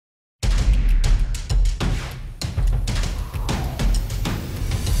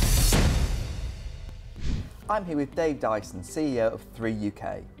I'm here with Dave Dyson, CEO of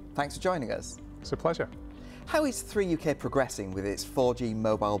 3UK. Thanks for joining us. It's a pleasure. How is 3UK progressing with its 4G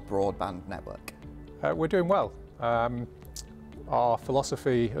mobile broadband network? We're doing well. Our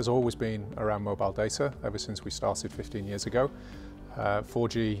philosophy has always been around mobile data ever since we started 15 years ago.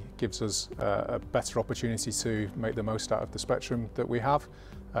 4G gives us a better opportunity to make the most out of the spectrum that we have,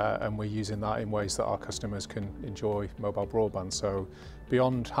 and we're using that in ways that our customers can enjoy mobile broadband. So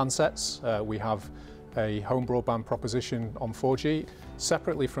beyond handsets, we have a home broadband proposition on 4G.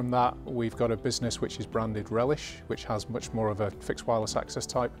 Separately from that, we've got a business which is branded Relish, which has much more of a fixed wireless access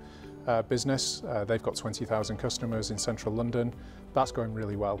type business. They've got 20,000 customers in central London. That's going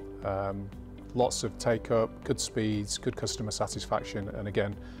really well. Lots of take-up, good speeds, good customer satisfaction, and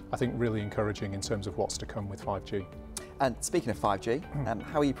again, I think really encouraging in terms of what's to come with 5G. And speaking of 5G,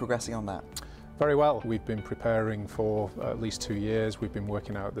 how are you progressing on that? Very well. We've been preparing for at least 2 years. We've been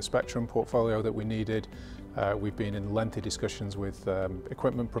working out the spectrum portfolio that we needed. We've been in lengthy discussions with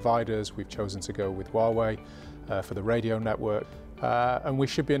equipment providers. We've chosen to go with Huawei for the radio network. And we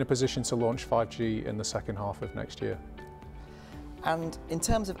should be in a position to launch 5G in the second half of next year. And in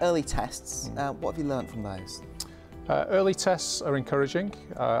terms of early tests, what have you learned from those? Early tests are encouraging.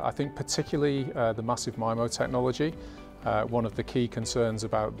 I think particularly the massive MIMO technology. One of the key concerns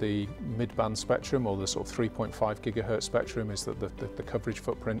about the mid-band spectrum, or the sort of 3.5 gigahertz spectrum, is that the coverage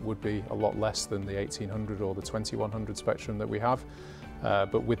footprint would be a lot less than the 1800 or the 2100 spectrum that we have.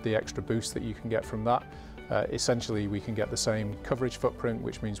 But with the extra boost that you can get from that, essentially we can get the same coverage footprint,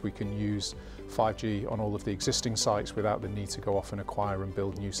 which means we can use 5G on all of the existing sites without the need to go off and acquire and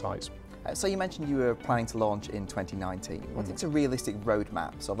build new sites. So you mentioned you were planning to launch in 2019. What's a realistic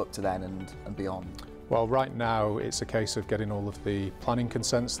roadmap, sort of up to then and beyond? Well, right now it's a case of getting all of the planning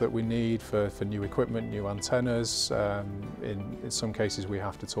consents that we need for new equipment, new antennas. In some cases we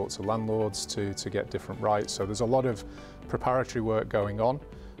have to talk to landlords to get different rights. So there's a lot of preparatory work going on.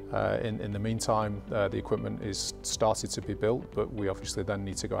 In the meantime, the equipment is started to be built, but we obviously then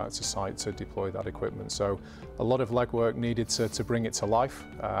need to go out to site to deploy that equipment. So a lot of legwork needed to bring it to life,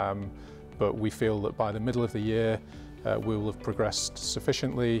 but we feel that by the middle of the year we will have progressed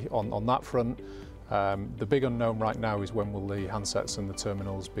sufficiently on that front. The big unknown right now is when will the handsets and the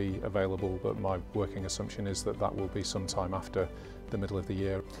terminals be available, but my working assumption is that that will be sometime after the middle of the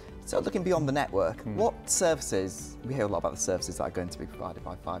year. So looking beyond the network, what services, we hear a lot about the services that are going to be provided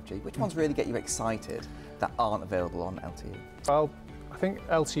by 5G, which ones really get you excited that aren't available on LTE? Well, I think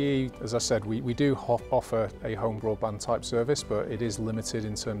LTE, as I said, we do offer a home broadband type service, but it is limited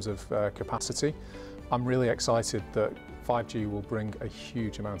in terms of capacity. I'm really excited that 5G will bring a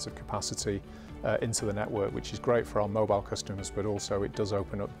huge amount of capacity into the network, which is great for our mobile customers, but also it does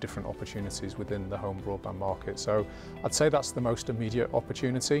open up different opportunities within the home broadband market. So I'd say that's the most immediate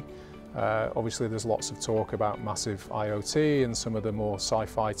opportunity. Obviously there's lots of talk about massive IoT and some of the more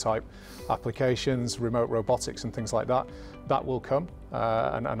sci-fi type applications, remote robotics and things like that. That will come,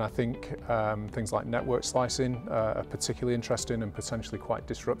 and I think things like network slicing are particularly interesting and potentially quite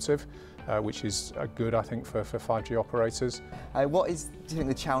disruptive, which is good, I think, for 5G operators. What do you think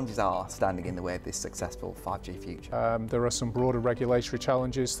the challenges are standing in the way of this successful 5G future? There are some broader regulatory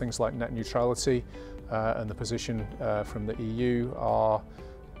challenges, things like net neutrality, and the position from the EU are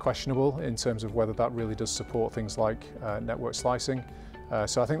questionable in terms of whether that really does support things like network slicing.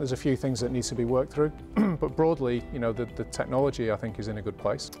 So I think there's a few things that need to be worked through, but broadly, you know, the technology I think is in a good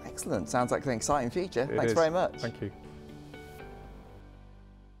place. Excellent. Sounds like an exciting future. Thanks very much. Thank you.